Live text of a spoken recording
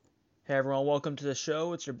Hey everyone, welcome to the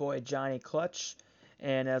show. It's your boy Johnny Clutch.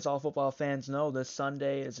 And as all football fans know, this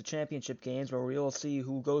Sunday is the championship games where we will see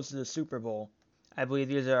who goes to the Super Bowl. I believe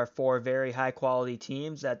these are four very high quality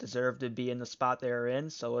teams that deserve to be in the spot they are in,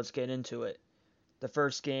 so let's get into it. The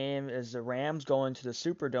first game is the Rams going to the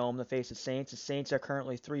Superdome to face the Saints. The Saints are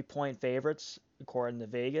currently 3-point favorites, according to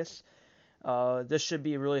Vegas. This should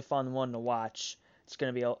be a really fun one to watch. I think it's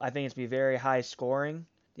going to be very high scoring.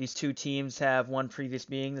 These two teams have one previous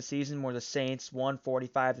meeting the season where the Saints won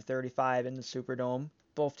 45-35 in the Superdome.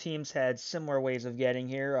 Both teams had similar ways of getting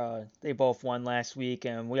here. They both won last week,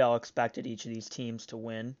 and we all expected each of these teams to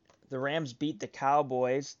win. The Rams beat the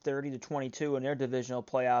Cowboys 30-22 in their divisional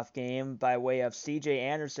playoff game by way of C.J.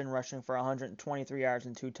 Anderson rushing for 123 yards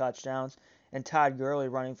and 2 touchdowns, and Todd Gurley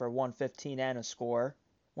running for 115 and a score.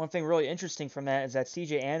 One thing really interesting from that is that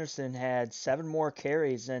C.J. Anderson had 7 more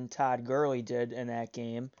carries than Todd Gurley did in that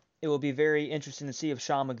game. It will be very interesting to see if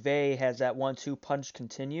Sean McVay has that 1-2 punch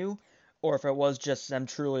continue, or if it was just them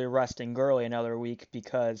truly resting Gurley another week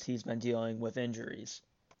because he's been dealing with injuries.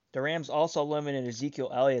 The Rams also limited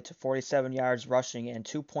Ezekiel Elliott to 47 yards rushing and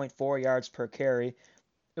 2.4 yards per carry.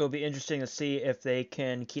 It will be interesting to see if they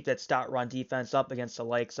can keep that stop run defense up against the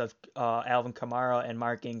likes of Alvin Kamara and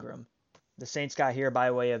Mark Ingram. The Saints got here by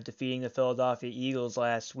way of defeating the Philadelphia Eagles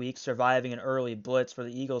last week, surviving an early blitz where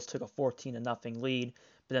the Eagles took a 14-0 lead,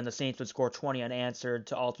 but then the Saints would score 20 unanswered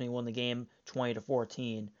to ultimately win the game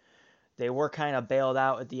 20-14. They were kind of bailed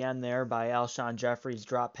out at the end there by Alshon Jeffrey's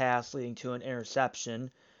drop pass leading to an interception.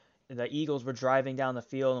 The Eagles were driving down the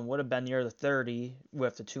field and would have been near the 30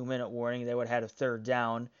 with the 2-minute warning. They would have had a third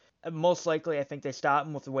down. Most likely, I think they stopped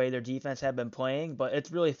them with the way their defense had been playing, but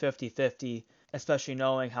it's really 50-50, especially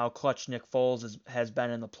knowing how clutch Nick Foles has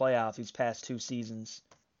been in the playoffs these past 2 seasons.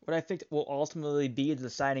 What I think will ultimately be the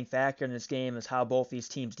deciding factor in this game is how both these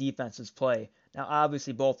teams' defenses play. Now,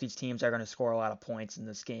 obviously, both these teams are going to score a lot of points in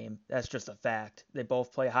this game. That's just a fact. They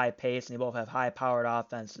both play high pace, and they both have high-powered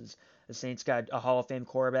offenses. The Saints got a Hall of Fame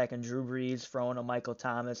quarterback in Drew Brees throwing to Michael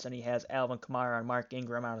Thomas, and he has Alvin Kamara and Mark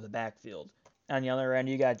Ingram out of the backfield. On the other end,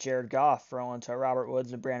 you got Jared Goff throwing to Robert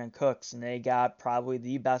Woods and Brandon Cooks, and they got probably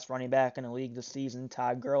the best running back in the league this season,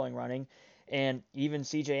 Todd Gurley running, and even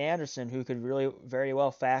C.J. Anderson, who could really very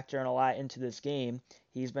well factor in a lot into this game.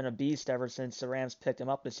 He's been a beast ever since the Rams picked him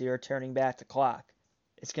up this year, turning back the clock.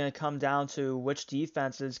 It's going to come down to which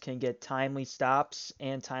defenses can get timely stops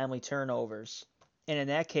and timely turnovers. And in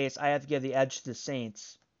that case, I have to give the edge to the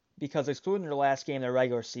Saints. Because excluding their last game of their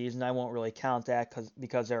regular season, I won't really count that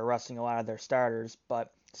because they're resting a lot of their starters.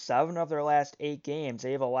 But 7 of their last 8 games,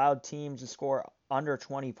 they've allowed teams to score under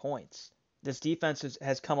 20 points. This defense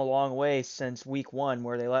has come a long way since week 1,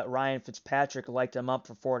 where they let Ryan Fitzpatrick light them up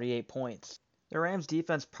for 48 points. The Rams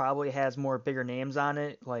defense probably has more bigger names on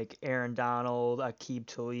it, like Aaron Donald, Aqib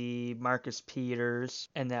Talib, Marcus Peters,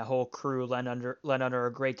 and that whole crew led under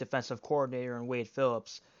a great defensive coordinator in Wade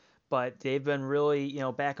Phillips. But they've been really,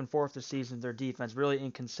 back and forth this season, their defense, really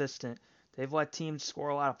inconsistent. They've let teams score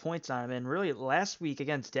a lot of points on them. And really, last week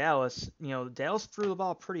against Dallas, Dallas threw the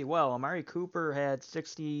ball pretty well. Amari Cooper had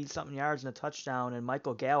 60-something yards and a touchdown, and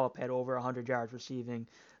Michael Gallup had over 100 yards receiving.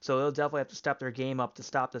 So they'll definitely have to step their game up to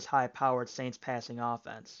stop this high-powered Saints passing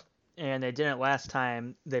offense. And they didn't last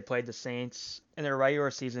time they played the Saints. In their regular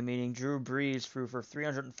season meeting, Drew Brees threw for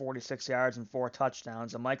 346 yards and 4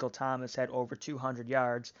 touchdowns, and Michael Thomas had over 200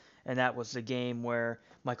 yards, and that was the game where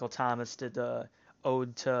Michael Thomas did the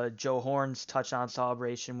ode to Joe Horn's touchdown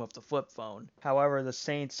celebration with the flip phone. However, the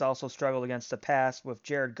Saints also struggled against the pass with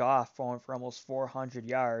Jared Goff throwing for almost 400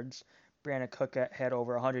 yards. Brandon Cook had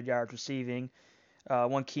over 100 yards receiving.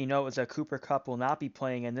 One key note is that Cooper Kupp will not be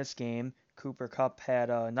playing in this game. Cooper Kupp had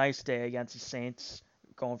a nice day against the Saints,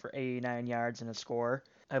 going for 89 yards and a score.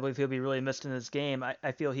 I believe he'll be really missed in this game.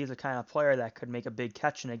 I feel he's the kind of player that could make a big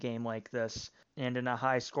catch in a game like this. And in a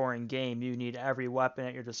high-scoring game, you need every weapon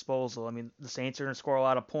at your disposal. I mean, the Saints are going to score a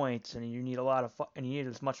lot of points, and you need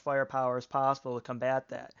as much firepower as possible to combat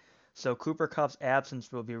that. So Cooper Kupp's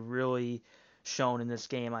absence will be really shown in this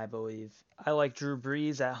game, I believe. I like Drew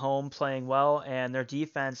Brees at home playing well, and their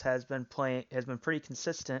defense has been pretty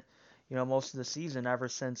consistent, most of the season ever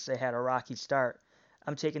since they had a rocky start.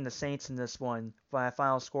 I'm taking the Saints in this one by a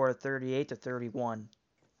final score of 38-31.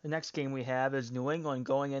 The next game we have is New England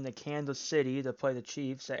going into Kansas City to play the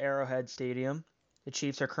Chiefs at Arrowhead Stadium. The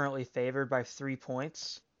Chiefs are currently favored by 3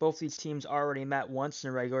 points. Both these teams already met once in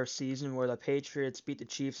the regular season, where the Patriots beat the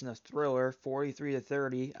Chiefs in a thriller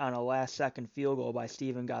 43-30 on a last-second field goal by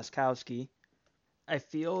Steven Gostkowski. I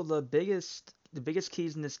feel the biggest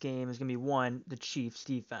keys in this game is going to be, 1, the Chiefs'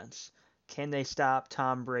 defense. Can they stop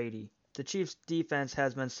Tom Brady? The Chiefs' defense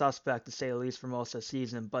has been suspect to say the least for most of the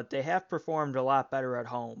season, but they have performed a lot better at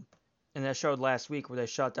home. And that showed last week where they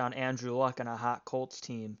shut down Andrew Luck on a hot Colts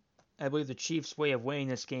team. I believe the Chiefs' way of winning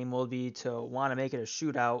this game will be to want to make it a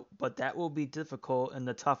shootout, but that will be difficult in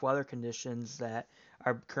the tough weather conditions that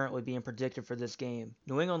are currently being predicted for this game.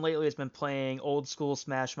 New England lately has been playing old school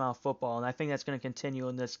smash mouth football, and I think that's going to continue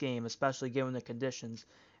in this game, especially given the conditions.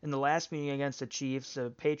 In the last meeting against the Chiefs, the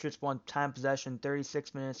Patriots won time possession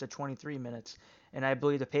 36 minutes to 23 minutes, and I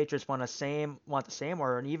believe the Patriots want the same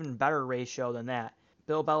or an even better ratio than that.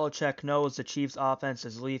 Bill Belichick knows the Chiefs' offense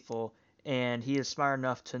is lethal, and he is smart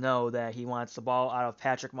enough to know that he wants the ball out of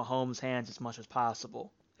Patrick Mahomes' hands as much as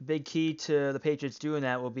possible. A big key to the Patriots doing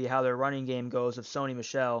that will be how their running game goes with Sony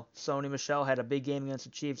Michel. Sony Michel had a big game against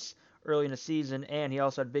the Chiefs early in the season, and he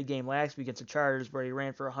also had a big game last week against the Chargers where he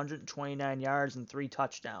ran for 129 yards and 3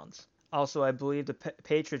 touchdowns. Also, I believe the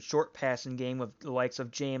Patriots' short passing game with the likes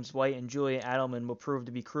of James White and Julian Edelman will prove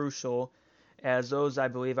to be crucial, as those, I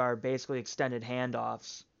believe, are basically extended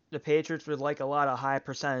handoffs. The Patriots would like a lot of high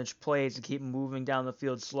percentage plays to keep moving down the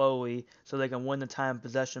field slowly so they can win the time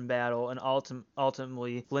possession battle and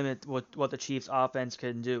ultimately limit what the Chiefs' offense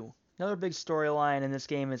can do. Another big storyline in this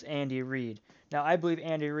game is Andy Reid. Now, I believe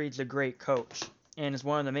Andy Reid's a great coach, and is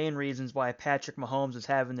one of the main reasons why Patrick Mahomes is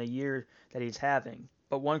having the year that he's having.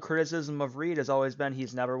 But one criticism of Reid has always been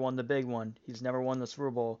he's never won the big one. He's never won the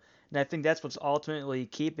Super Bowl. And I think that's what's ultimately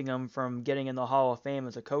keeping him from getting in the Hall of Fame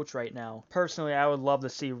as a coach right now. Personally, I would love to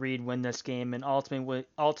see Reid win this game and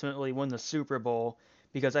ultimately win the Super Bowl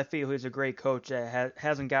because I feel he's a great coach that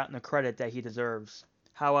hasn't gotten the credit that he deserves.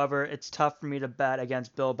 However, it's tough for me to bet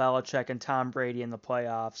against Bill Belichick and Tom Brady in the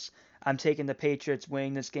playoffs. I'm taking the Patriots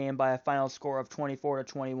winning this game by a final score of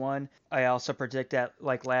 24-21. I also predict that,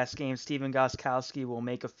 like last game, Stephen Gostkowski will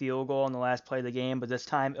make a field goal in the last play of the game, but this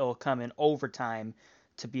time it will come in overtime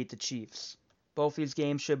to beat the Chiefs. Both these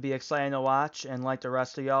games should be exciting to watch, and like the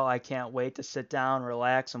rest of y'all, I can't wait to sit down,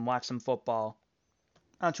 relax, and watch some football.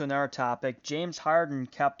 On to another topic. James Harden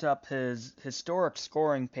kept up his historic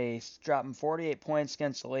scoring pace, dropping 48 points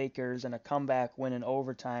against the Lakers and a comeback win in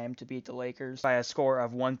overtime to beat the Lakers by a score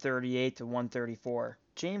of 138-134.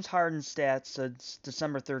 James Harden's stats since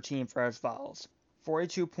December 13th are as follows: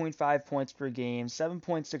 42.5 points per game,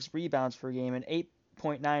 7.6 rebounds per game, and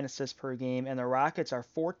 8.9 assists per game, and the Rockets are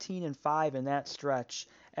 14-5 in that stretch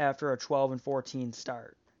after a 12-14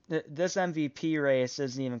 start. This MVP race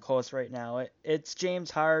isn't even close right now. It's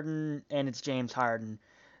James Harden, and it's James Harden.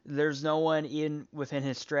 There's no one within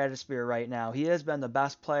his stratosphere right now. He has been the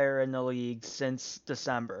best player in the league since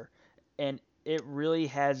December, and it really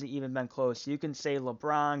hasn't even been close. You can say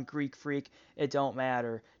LeBron, Greek Freak, it don't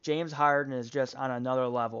matter. James Harden is just on another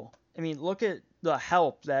level. I mean, look at the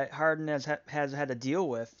help that Harden has had to deal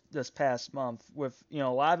with this past month with, a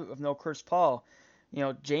lot of it with no Chris Paul.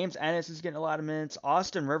 James Ennis is getting a lot of minutes.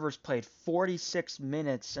 Austin Rivers played 46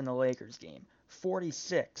 minutes in the Lakers game.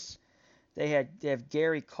 46. They have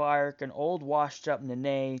Gary Clark, an old washed-up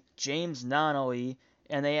Nene, James Nonnelly,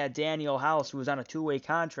 and they had Daniel House, who was on a two-way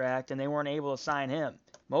contract, and they weren't able to sign him.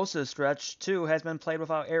 Most of the stretch, too, has been played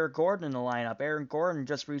without Eric Gordon in the lineup. Eric Gordon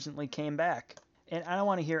just recently came back. And I don't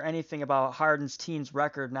want to hear anything about Harden's team's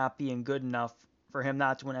record not being good enough for him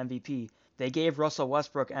not to win MVP. They gave Russell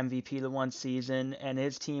Westbrook MVP the one season, and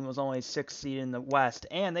his team was only 6th seed in the West,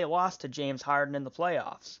 and they lost to James Harden in the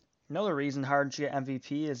playoffs. Another reason Harden should get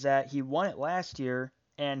MVP is that he won it last year,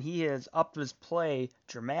 and he has upped his play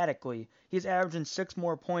dramatically. He's averaging 6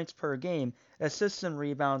 more points per game. Assists and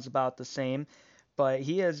rebounds about the same, but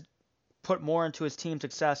he has put more into his team's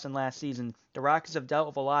success than last season. The Rockets have dealt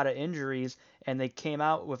with a lot of injuries, and they came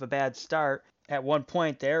out with a bad start. At one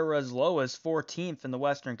point, they were as low as 14th in the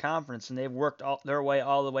Western Conference, and they've worked their way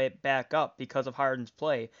all the way back up because of Harden's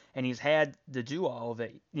play, and he's had to do all of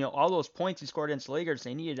it. All those points he scored against the Lakers,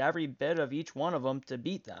 they needed every bit of each one of them to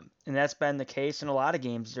beat them, and that's been the case in a lot of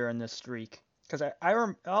games during this streak. Because I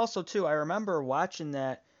remember watching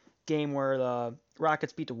that game where the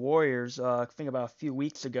Rockets beat the Warriors, I think about a few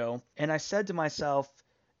weeks ago, and I said to myself,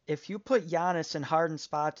 if you put Giannis in Harden's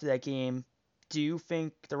spot to that game, do you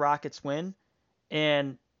think the Rockets win?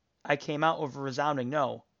 And I came out with a resounding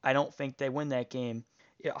no. I don't think they win that game.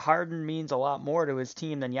 Harden means a lot more to his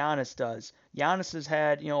team than Giannis does. Giannis has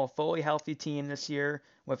had, a fully healthy team this year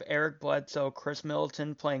with Eric Bledsoe, Chris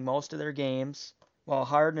Middleton playing most of their games, while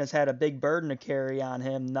Harden has had a big burden to carry on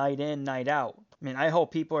him night in, night out. I mean, I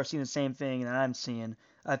hope people are seeing the same thing that I'm seeing.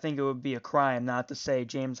 I think it would be a crime not to say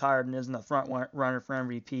James Harden isn't the front runner for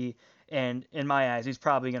MVP, and in my eyes, he's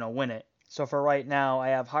probably going to win it. So for right now, I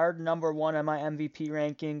have Harden number one on my MVP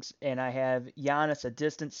rankings, and I have Giannis a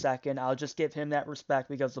distant second. I'll just give him that respect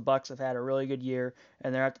because the Bucks have had a really good year,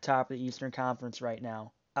 and they're at the top of the Eastern Conference right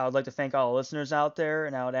now. I would like to thank all the listeners out there,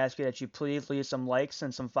 and I would ask you that you please leave some likes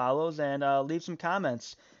and some follows, and leave some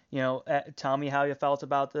comments. Tell me how you felt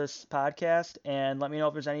about this podcast, and let me know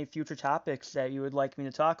if there's any future topics that you would like me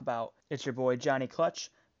to talk about. It's your boy Johnny Clutch.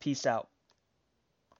 Peace out.